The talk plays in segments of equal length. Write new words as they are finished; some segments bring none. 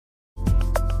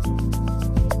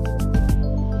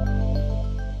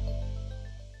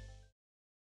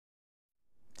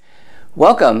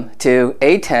Welcome to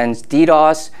A10's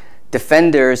DDoS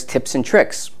Defenders Tips and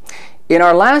Tricks. In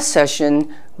our last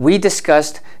session, we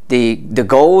discussed the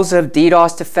goals of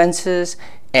DDoS defenses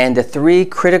and the three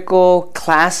critical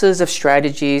classes of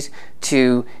strategies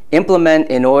to implement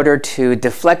in order to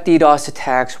deflect DDoS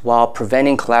attacks while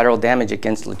preventing collateral damage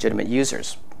against legitimate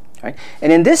users. Right?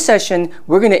 And in this session,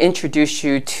 we're going to introduce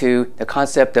you to the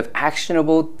concept of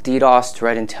actionable DDoS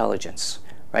threat intelligence,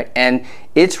 right? And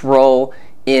its role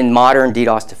in modern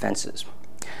DDoS defenses.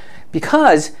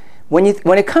 Because when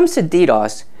it comes to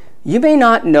DDoS, you may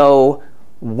not know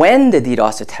when the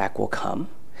DDoS attack will come,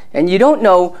 and you don't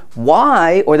know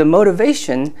why or the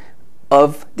motivation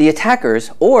of the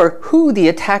attackers or who the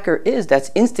attacker is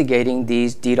that's instigating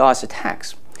these DDoS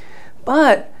attacks.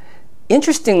 But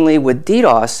interestingly with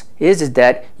DDoS is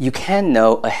that you can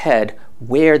know ahead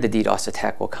where the DDoS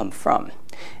attack will come from.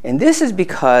 And this is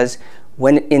because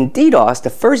when in DDoS, the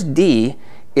first D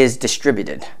is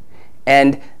distributed.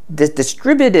 And this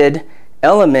distributed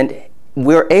element,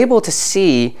 we're able to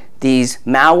see these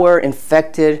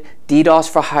malware-infected DDoS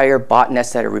for hire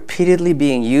botnets that are repeatedly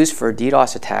being used for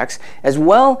DDoS attacks, as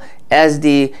well as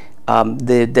the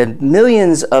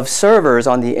millions of servers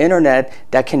on the internet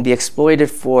that can be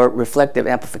exploited for reflective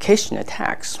amplification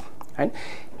attacks. Right?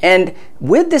 And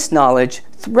with this knowledge,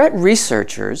 threat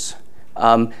researchers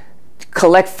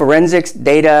collect forensics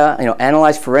data,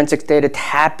 analyze forensics data,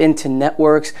 tap into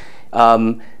networks,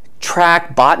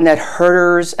 track botnet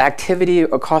herders activity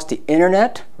across the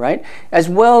internet, right? As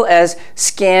well as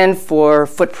scan for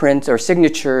footprints or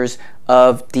signatures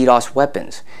of DDoS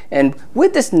weapons. And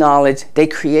with this knowledge, they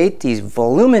create these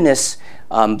voluminous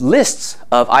lists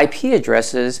of IP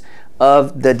addresses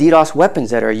of the DDoS weapons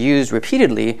that are used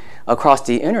repeatedly across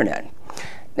the internet.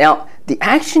 Now, the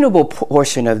actionable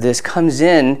portion of this comes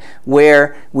in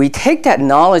where we take that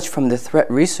knowledge from the threat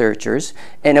researchers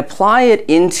and apply it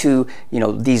into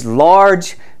these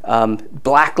large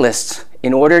blacklists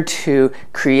in order to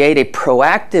create a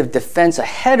proactive defense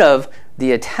ahead of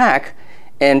the attack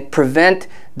and prevent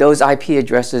those IP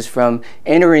addresses from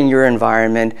entering your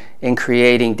environment and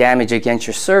creating damage against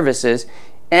your services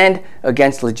and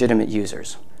against legitimate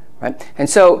users. Right? And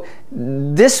so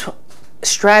this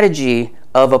strategy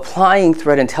of applying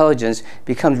threat intelligence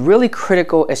becomes really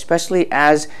critical, especially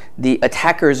as the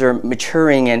attackers are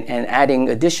maturing and adding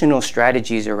additional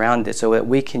strategies around it so that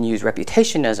we can use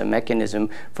reputation as a mechanism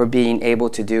for being able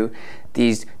to do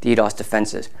these DDoS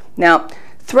defenses. Now,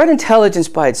 threat intelligence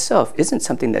by itself isn't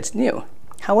something that's new.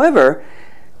 However,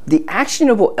 the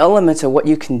actionable elements of what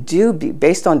you can do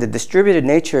based on the distributed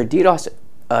nature of DDoS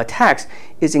attacks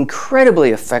is incredibly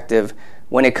effective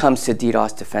when it comes to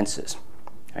DDoS defenses.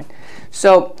 Right?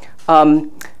 So,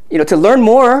 to learn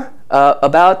more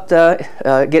about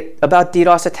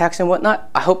DDoS attacks and whatnot,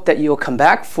 I hope that you'll come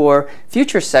back for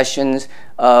future sessions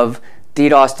of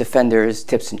DDoS Defenders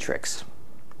Tips and Tricks.